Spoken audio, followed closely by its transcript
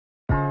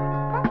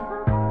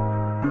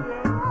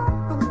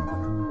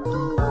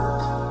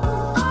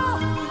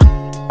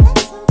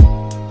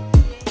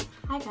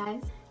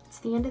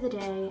the end of the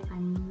day.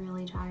 I'm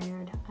really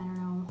tired. I don't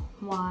know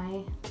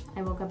why.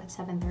 I woke up at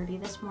 7:30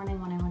 this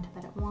morning when I went to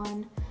bed at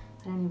 1.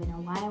 I don't even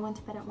know why I went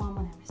to bed at 1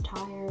 when I was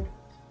tired,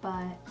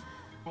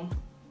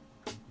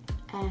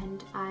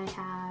 and I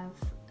have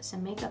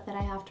some makeup that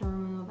I have to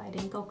remove. I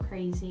didn't go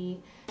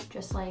crazy,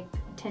 just like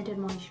tinted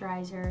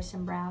moisturizer,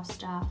 some brow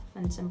stuff,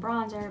 and some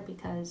bronzer,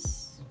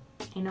 because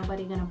ain't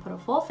nobody gonna put a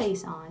full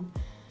face on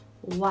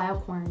while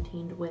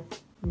quarantined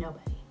with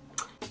nobody.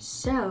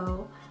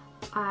 So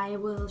I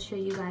will show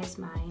you guys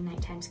my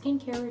nighttime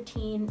skincare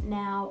routine.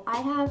 Now,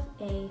 I have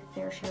a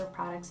fair share of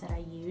products that I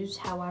use.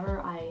 However,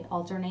 I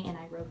alternate and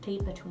I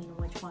rotate between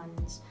which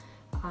ones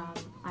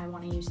I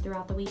want to use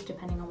throughout the week,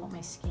 depending on what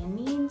my skin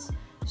needs.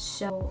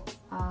 So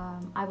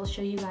I will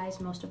show you guys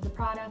most of the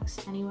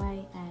products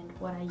anyway, and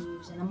what I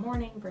use in the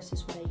morning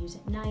versus what I use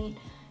at night.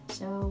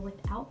 So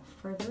without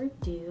further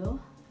ado,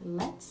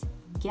 let's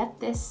get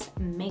this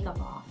makeup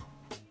off.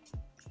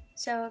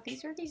 So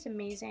these are these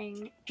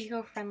amazing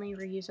eco-friendly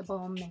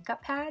reusable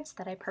makeup pads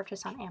that I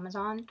purchased on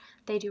Amazon.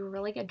 They do a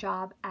really good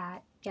job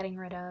at getting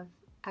rid of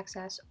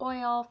excess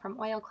oil from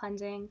oil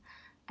cleansing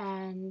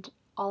and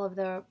all of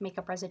the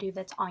makeup residue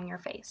that's on your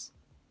face.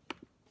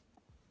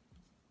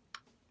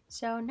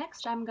 So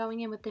next I'm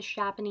going in with this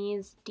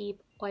Japanese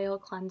deep oil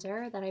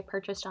cleanser that I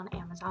purchased on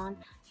Amazon,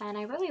 and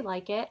I really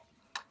like it.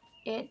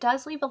 It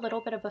does leave a little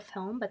bit of a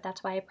film, but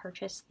that's why I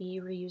purchased the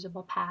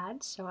reusable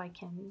pads, so I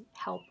can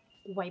help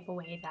wipe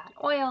away that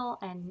oil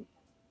and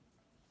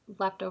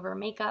leftover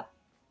makeup.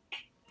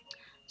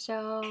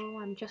 So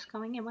I'm just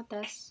going in with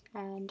this,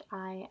 and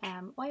I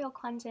am oil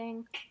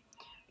cleansing,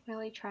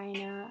 really trying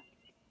to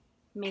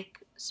make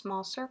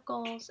small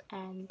circles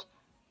and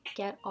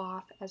get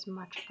off as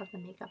much of the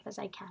makeup as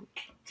I can.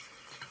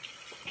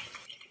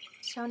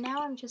 So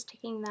now I'm just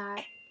taking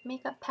that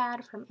makeup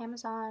pad from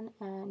Amazon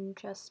and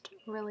just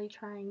really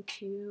trying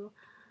to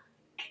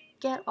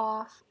get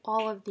off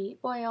all of the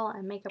oil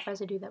and makeup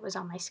residue that was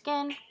on my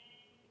skin.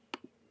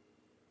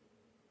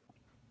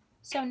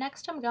 So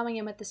next I'm going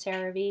in with the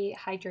CeraVe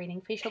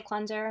Hydrating Facial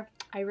Cleanser.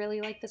 I really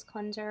like this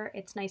cleanser.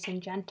 It's nice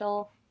and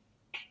gentle.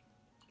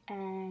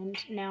 And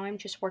now I'm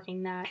just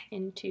working that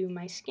into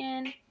my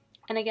skin.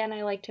 And again,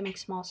 I like to make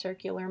small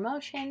circular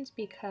motions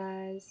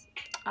because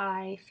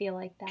I feel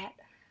like that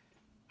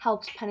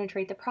helps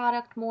penetrate the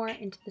product more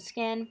into the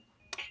skin.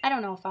 I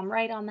don't know if I'm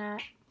right on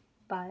that,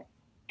 but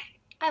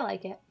I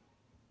like it.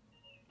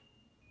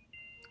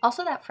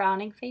 Also, that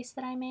frowning face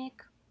that I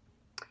make,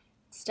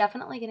 it's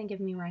definitely going to give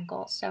me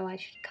wrinkles, so I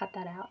should cut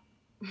that out.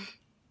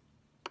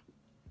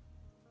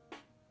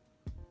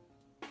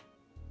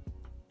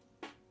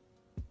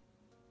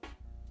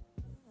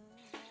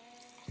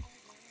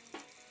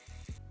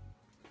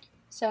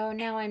 So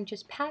now I'm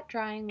just pat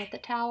drying with the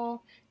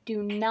towel.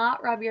 Do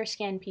not rub your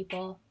skin,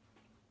 people.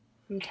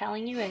 I'm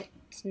telling you,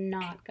 it's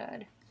not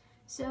good.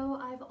 So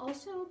I've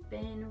also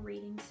been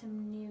reading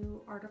some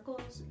new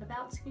articles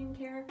about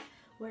skincare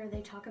where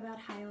they talk about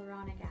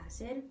hyaluronic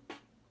acid.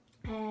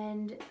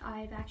 And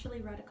I've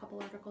actually read a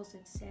couple articles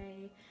that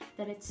say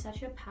that it's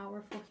such a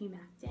powerful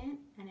humectant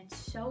and it's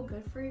so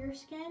good for your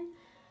skin,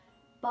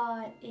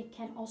 but it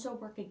can also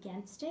work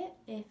against it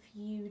if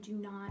you do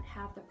not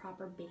have the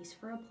proper base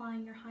for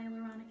applying your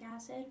hyaluronic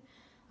acid.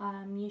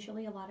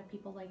 Usually a lot of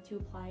people like to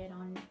apply it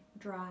on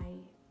dry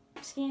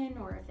skin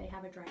or if they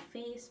have a dry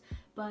face,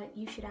 but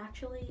you should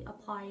actually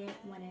apply it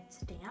when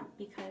it's damp,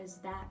 because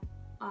that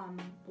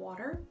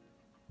water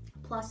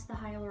plus the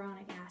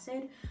hyaluronic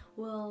acid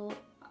will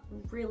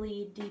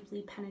really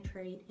deeply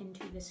penetrate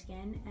into the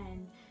skin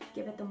and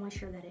give it the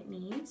moisture that it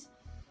needs.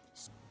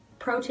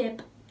 Pro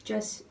tip,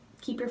 just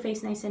keep your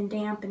face nice and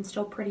damp and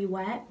still pretty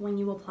wet when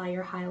you apply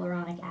your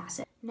hyaluronic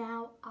acid.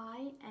 Now,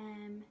 I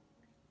am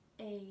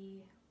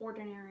a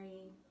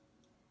Ordinary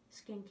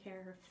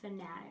skincare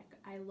fanatic.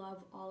 I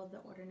love all of the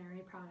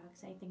Ordinary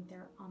products. I think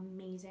they're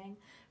amazing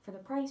for the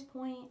price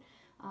point.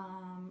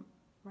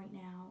 Right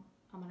now,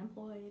 I'm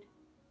unemployed.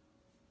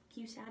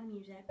 Cue sad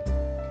music.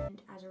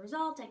 And as a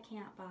result, I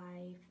can't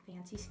buy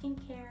fancy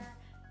skincare,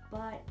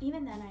 but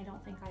even then I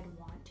don't think I'd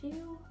want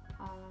to,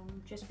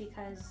 just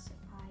because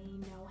I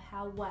know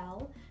how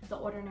well the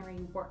Ordinary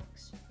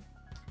works.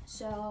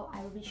 So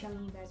I will be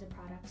showing you guys the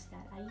products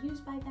that I use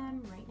by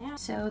them right now.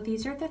 So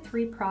these are the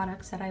 3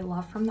 products that I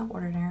love from the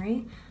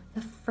Ordinary.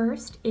 The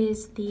first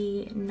is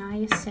the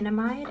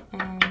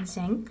Niacinamide10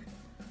 Zinc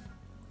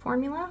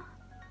formula.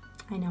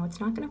 I know it's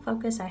not going to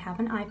focus. I have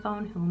an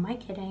iPhone. Who am I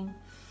kidding?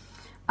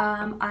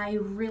 I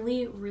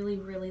really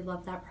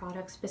love that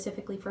product,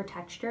 specifically for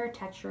texture.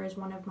 Texture is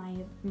one of my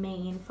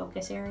main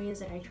focus areas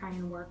that I try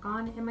and work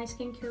on in my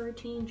skincare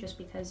routine, just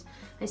because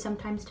I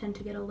sometimes tend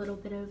to get a little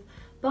bit of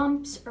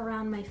bumps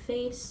around my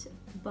face,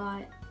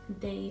 but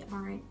they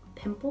aren't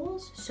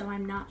pimples, so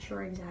I'm not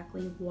sure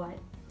exactly what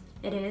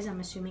it is. I'm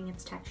assuming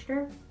it's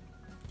texture.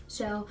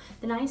 So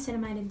the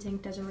Niacinamide10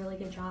 Zinc does a really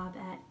good job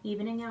at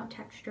evening out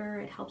texture.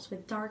 It helps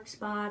with dark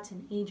spots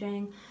and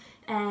aging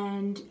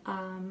and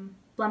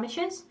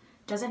blemishes.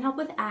 Doesn't help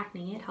with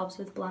acne, it helps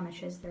with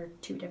blemishes. They're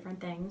 2 different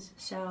things.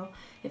 So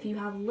if you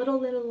have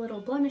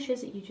little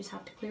blemishes that you just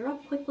have to clear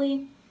up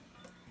quickly,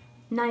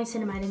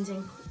 Niacinamide10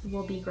 Zinc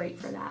will be great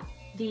for that.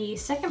 The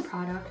second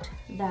product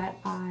that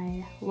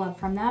I love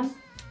from them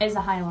is the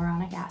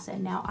hyaluronic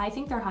acid. Now, I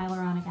think their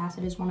hyaluronic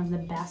acid is one of the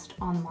best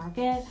on the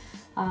market.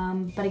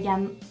 But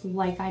again,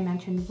 like I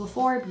mentioned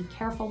before, be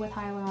careful with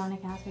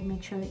hyaluronic acid.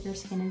 Make sure that your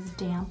skin is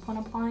damp when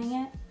applying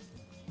it,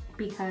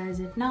 because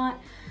if not,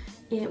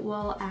 it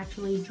will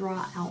actually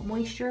draw out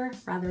moisture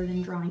rather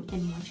than drawing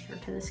in moisture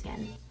to the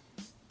skin.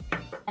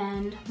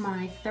 And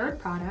my third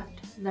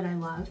product that I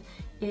love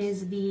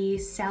is the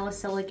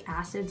salicylic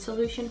acid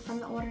solution from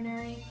the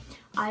Ordinary.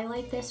 I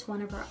like this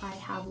whenever I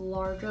have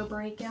larger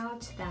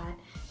breakouts that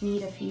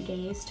need a few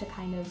days to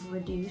kind of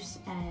reduce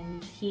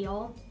and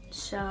heal.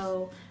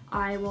 So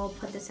I will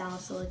put the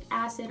salicylic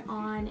acid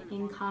on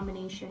in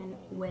combination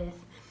with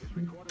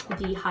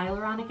the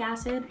hyaluronic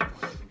acid.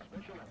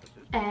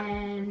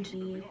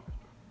 And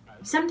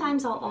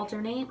sometimes I'll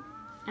alternate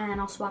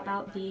and I'll swap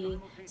out the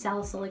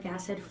salicylic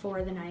acid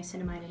for the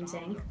niacinamide and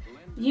zinc.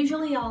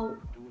 Usually I'll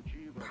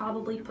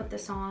probably put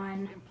this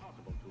on,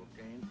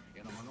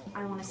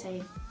 I want to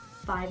say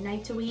 5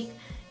 nights a week,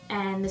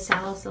 and the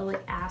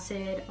salicylic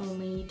acid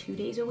only 2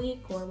 days a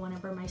week, or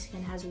whenever my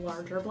skin has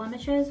larger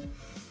blemishes.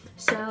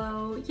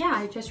 So yeah,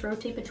 I just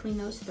rotate between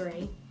those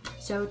 3.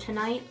 So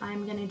tonight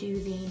I'm gonna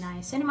do the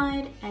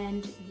niacinamide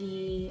and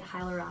the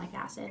hyaluronic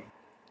acid.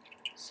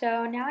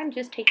 So now I'm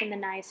just taking the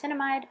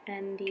niacinamide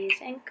and the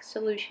zinc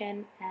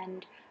solution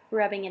and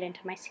rubbing it into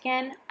my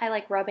skin. I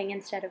like rubbing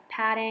instead of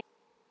patting.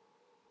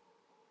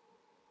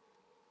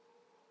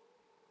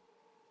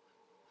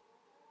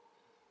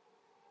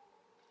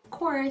 Of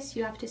course,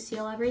 you have to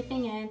seal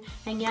everything in,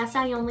 and yes,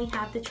 I only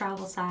have the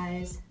travel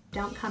size.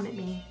 Don't come at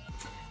me.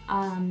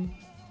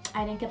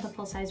 I didn't get the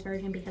full-size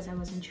version because I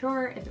wasn't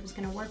sure if it was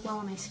going to work well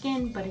on my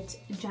skin, but it's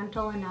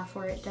gentle enough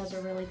where it does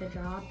a really good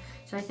job.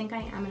 So I think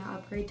I am going to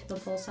upgrade to the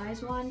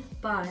full-size one.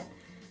 But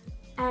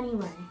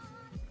anyway,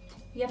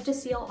 you have to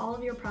seal all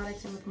of your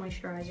products in with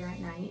moisturizer at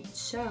night.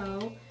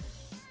 So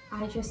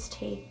I just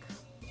take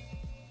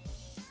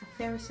a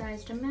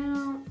fair-sized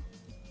amount,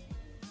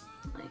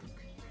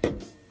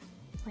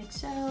 like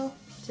so.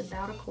 It's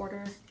about a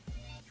quarter.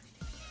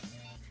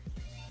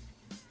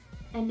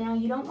 And now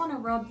you don't want to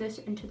rub this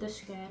into the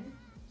skin.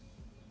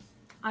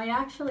 I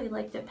actually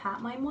like to pat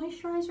my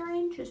moisturizer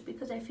in, just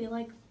because I feel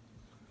like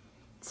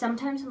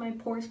sometimes my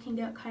pores can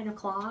get kind of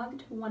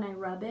clogged when I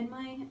rub in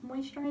my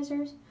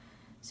moisturizers.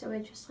 So I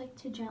just like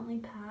to gently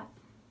pat.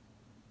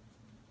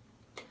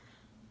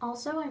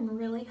 Also, I'm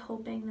really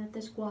hoping that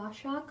this gua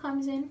sha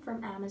comes in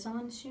from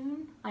Amazon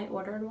soon. I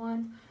ordered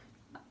one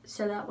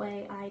so that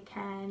way I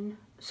can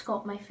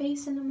sculpt my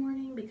face in the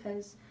morning,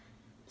 because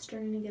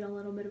starting to get a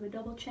little bit of a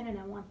double chin and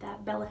I want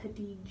that Bella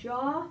Hadid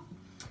jaw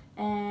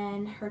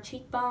and her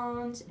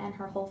cheekbones and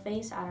her whole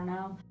face. I don't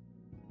know.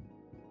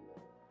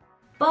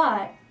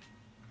 But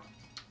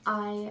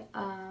I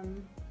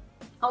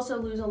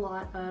also lose a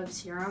lot of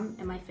serum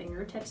in my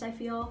fingertips, I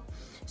feel.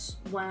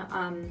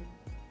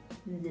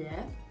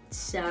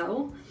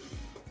 So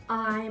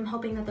I'm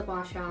hoping that the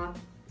gua sha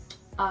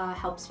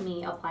helps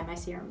me apply my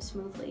serum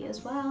smoothly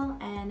as well,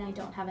 and I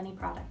don't have any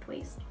product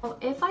waste. So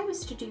if I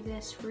was to do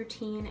this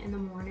routine in the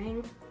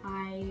morning,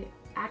 I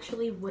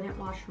actually wouldn't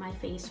wash my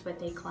face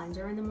with a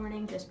cleanser in the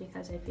morning, just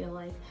because I feel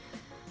like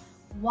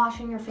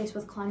washing your face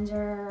with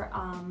cleanser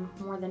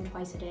more than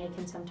twice a day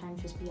can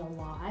sometimes just be a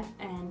lot,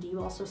 and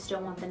you also still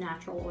want the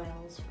natural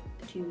oils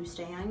to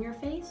stay on your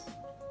face.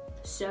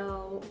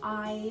 So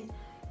I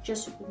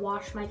just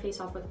wash my face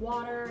off with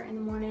water in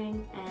the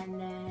morning, and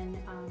then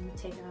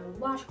take a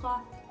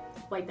washcloth,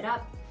 wipe it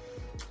up.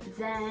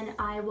 Then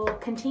I will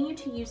continue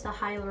to use the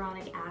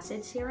hyaluronic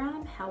acid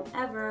serum.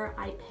 However,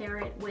 I pair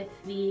it with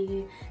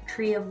the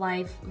Tree of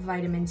Life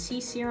vitamin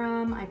C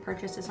serum. I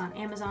purchased this on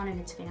Amazon and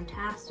it's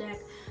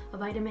fantastic. A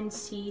vitamin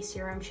C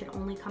serum should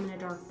only come in a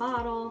dark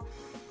bottle,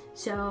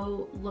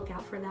 so look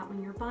out for that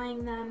when you're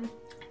buying them.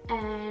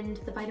 And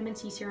the vitamin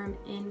C serum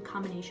in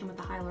combination with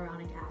the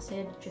hyaluronic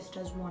acid just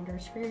does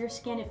wonders for your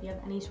skin. If you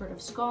have any sort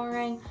of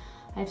scarring,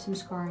 I have some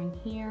scarring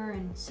here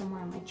and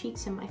somewhere on my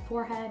cheeks and my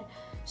forehead.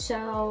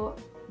 So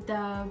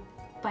the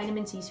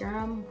vitamin C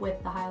serum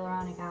with the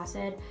hyaluronic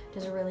acid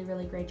does a really,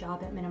 really great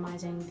job at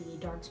minimizing the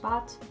dark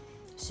spots.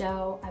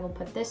 So I will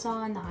put this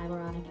on, the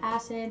hyaluronic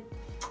acid,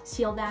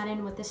 seal that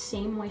in with the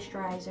same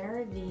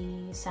moisturizer,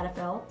 the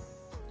Cetaphil,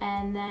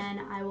 and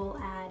then I will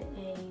add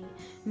a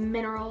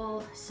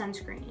mineral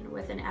sunscreen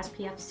with an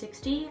SPF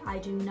 60. I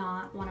do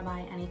not want to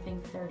buy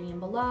anything 30 and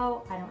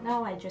below. I don't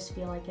know, I just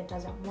feel like it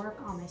doesn't work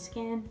on my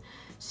skin.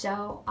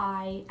 So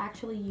I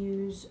actually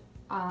use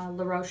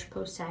La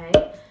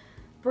Roche-Posay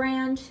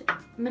brand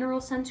mineral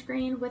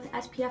sunscreen with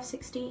SPF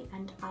 60,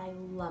 and I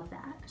love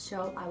that.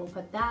 So I will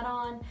put that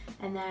on,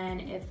 and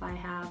then if I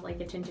have like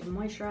a tinted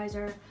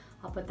moisturizer,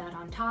 I'll put that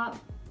on top,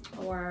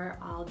 or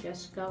I'll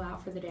just go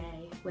out for the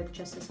day with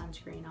just the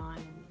sunscreen on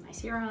and my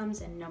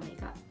serums and no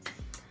makeup.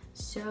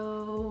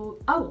 So,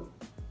 oh,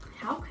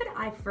 how could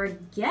I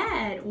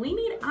forget? We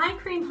need eye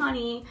cream,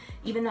 honey,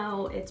 even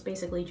though it's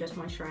basically just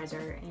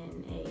moisturizer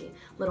in a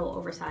little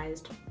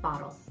oversized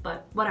bottle,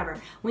 but whatever.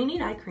 We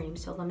need eye cream,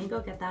 so let me go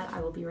get that.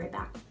 I will be right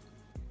back.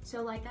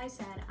 So like I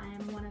said, I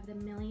am one of the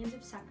millions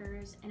of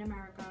suckers in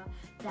America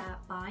that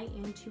buy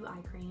into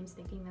eye creams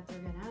thinking that they're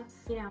gonna,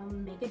 you know,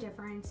 make a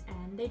difference,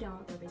 and they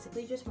don't. They're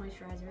basically just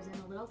moisturizers in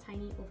a little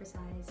tiny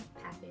oversized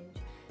package.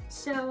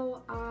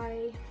 So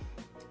I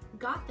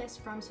got this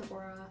from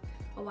Sephora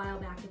a while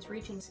back. It's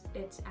reaching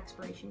its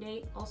expiration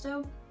date.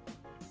 Also,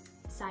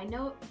 side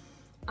note,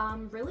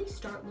 really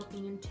start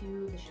looking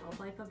into the shelf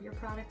life of your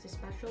products,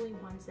 especially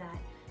ones that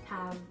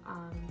have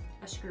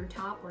a screw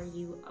top where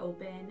you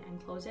open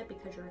and close it,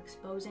 because you're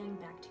exposing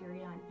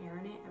bacteria and air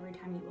in it every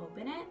time you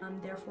open it,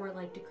 therefore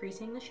like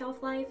decreasing the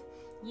shelf life.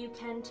 You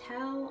can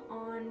tell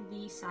on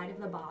the side of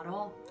the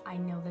bottle, I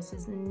know this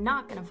is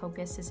not gonna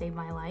focus to save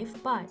my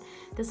life, but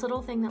this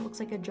little thing that looks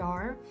like a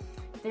jar,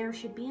 there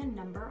should be a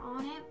number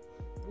on it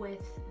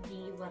with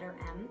the letter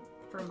M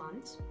for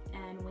months,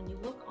 and when you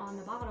look on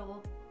the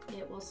bottle,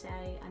 it will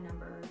say a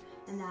number,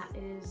 and that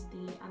is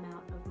the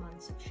amount of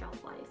months of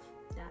shelf life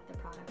that the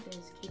product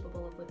is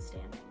capable of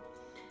withstanding.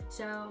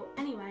 So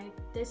anyway,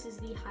 this is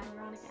the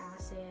hyaluronic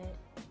acid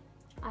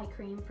eye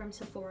cream from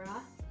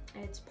Sephora.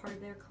 It's part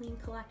of their clean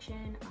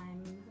collection.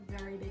 I'm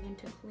very big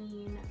into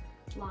clean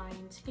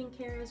line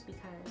skincares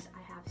because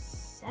I have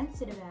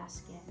sensitive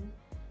ass skin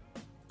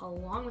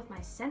along with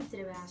my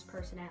sensitive ass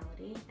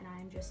personality, and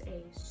I'm just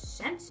a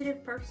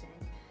sensitive person,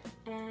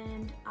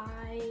 and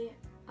I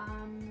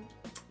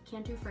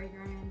can't do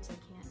fragrance, I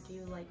can't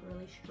do like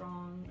really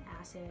strong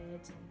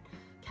acids and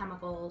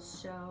chemicals,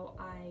 so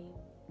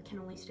I can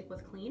only stick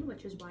with clean,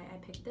 which is why I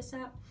picked this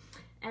up.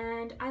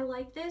 And I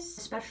like this,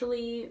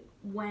 especially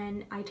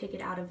when I take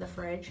it out of the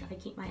fridge. I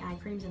keep my eye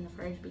creams in the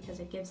fridge because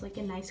it gives like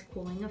a nice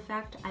cooling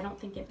effect. I don't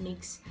think it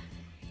makes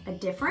a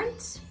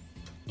difference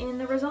in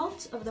the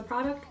results of the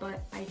product,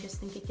 but I just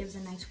think it gives a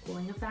nice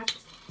cooling effect.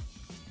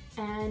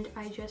 And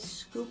I just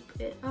scoop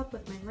it up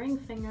with my ring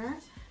finger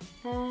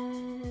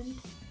and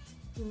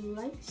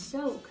like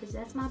so, because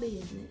that's my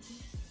business.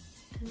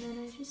 And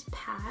then I just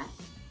pat.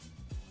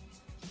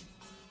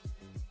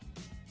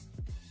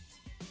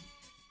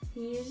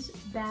 These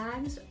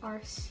bags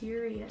are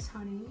serious,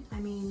 honey. I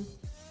mean,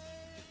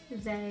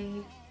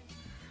 they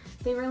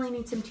really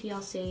need some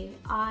TLC.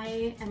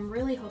 I am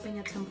really hoping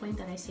at some point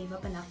that I save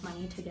up enough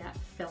money to get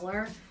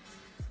filler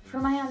for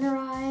my under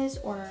eyes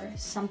or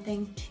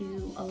something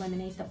to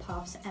eliminate the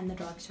puffs and the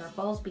dark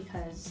circles,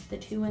 because the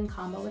two in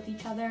combo with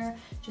each other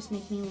just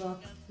make me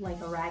look like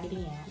a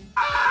Raggedy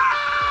Ann.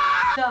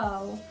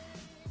 So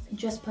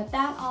just put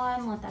that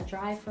on, let that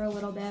dry for a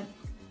little bit,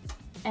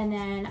 and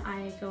then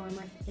I go in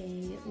with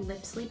a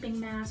lip sleeping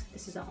mask.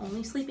 This is the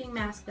only sleeping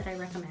mask that I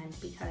recommend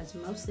because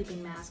most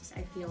sleeping masks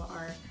I feel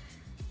are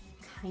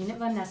kind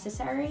of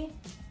unnecessary,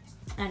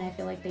 and I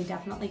feel like they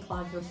definitely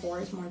clog your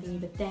pores more than you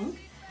would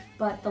think.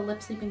 But the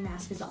lip sleeping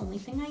mask is the only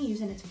thing I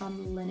use, and it's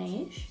from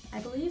Laneige,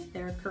 I believe.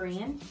 They're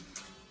Korean.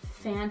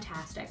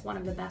 Fantastic. One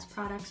of the best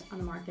products on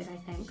the market, I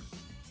think.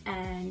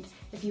 And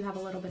if you have a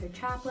little bit of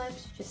chapped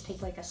lips, just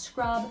take like a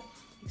scrub,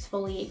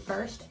 exfoliate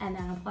first, and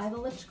then apply the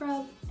lip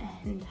scrub.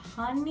 And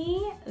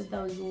honey,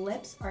 those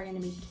lips are gonna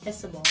be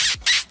kissable.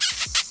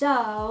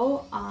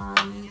 So,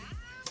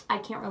 I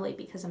can't relate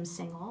because I'm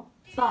single,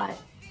 but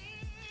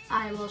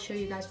I will show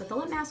you guys what the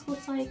lip mask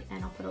looks like,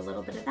 and I'll put a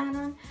little bit of that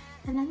on,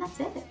 and then that's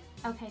it.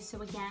 Okay,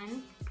 so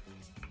again,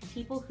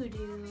 people who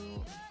do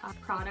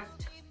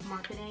product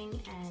marketing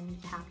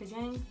and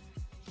packaging,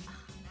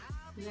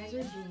 you guys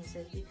are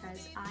geniuses,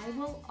 because I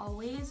will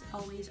always,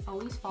 always,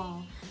 always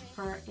fall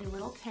for a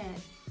little kit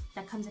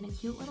that comes in a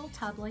cute little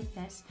tub like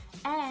this,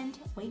 and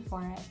wait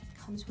for it,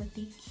 comes with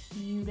the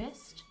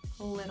cutest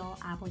little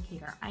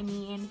applicator. I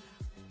mean,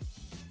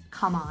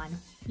 come on,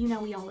 you know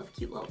we all love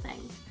cute little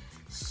things.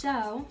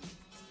 So,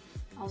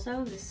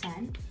 also the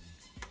scent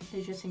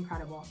is just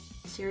incredible.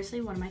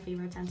 Seriously, one of my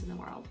favorite scents in the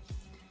world.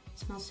 It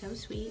smells so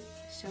sweet,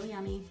 so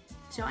yummy.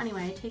 So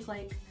anyway, I take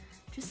like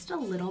just a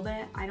little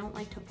bit. I don't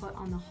like to put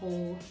on the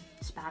whole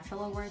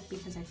spatula worth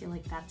because I feel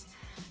like that's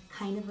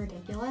kind of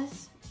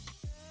ridiculous.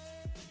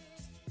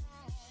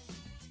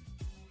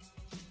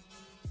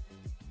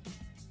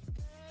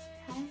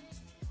 Okay.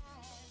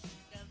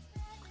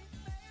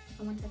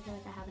 And once I feel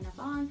like I have enough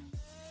on,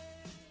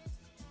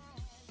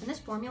 and this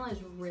formula is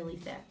really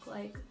thick,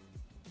 like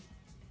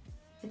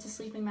it's a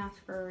sleeping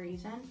mask for a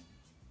reason.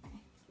 Okay.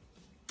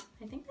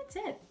 I think that's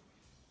it.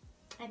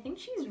 I think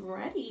she's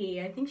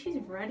ready. I think she's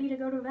ready to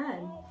go to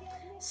bed.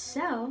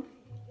 So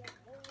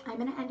I'm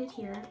gonna end it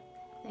here.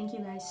 Thank you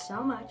guys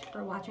so much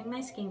for watching my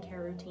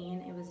skincare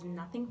routine. It was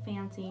nothing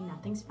fancy,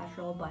 nothing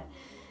special, but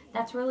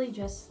that's really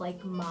just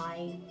like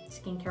my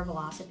skincare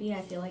philosophy.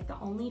 I feel like the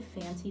only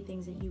fancy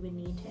things that you would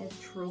need to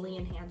truly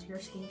enhance your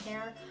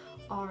skincare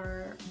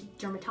are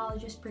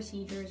dermatologist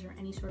procedures or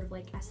any sort of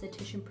like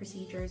esthetician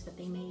procedures that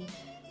they may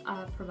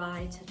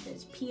provide, such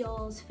as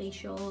peels,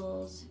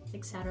 facials,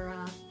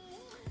 etc.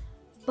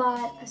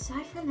 But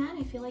aside from that,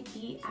 I feel like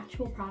the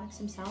actual products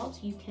themselves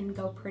you can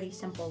go pretty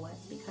simple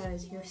with,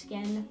 because your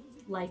skin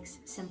likes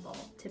simple,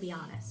 to be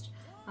honest.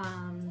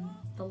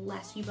 The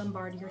less you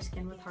bombard your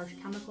skin with harsh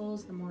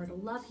chemicals, the more it'll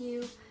love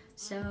you.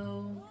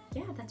 So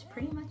yeah, that's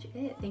pretty much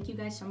it. Thank you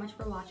guys so much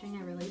for watching.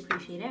 I really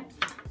appreciate it.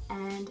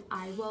 And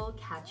I will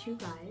catch you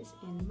guys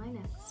in my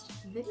next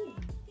video.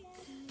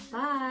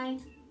 Bye!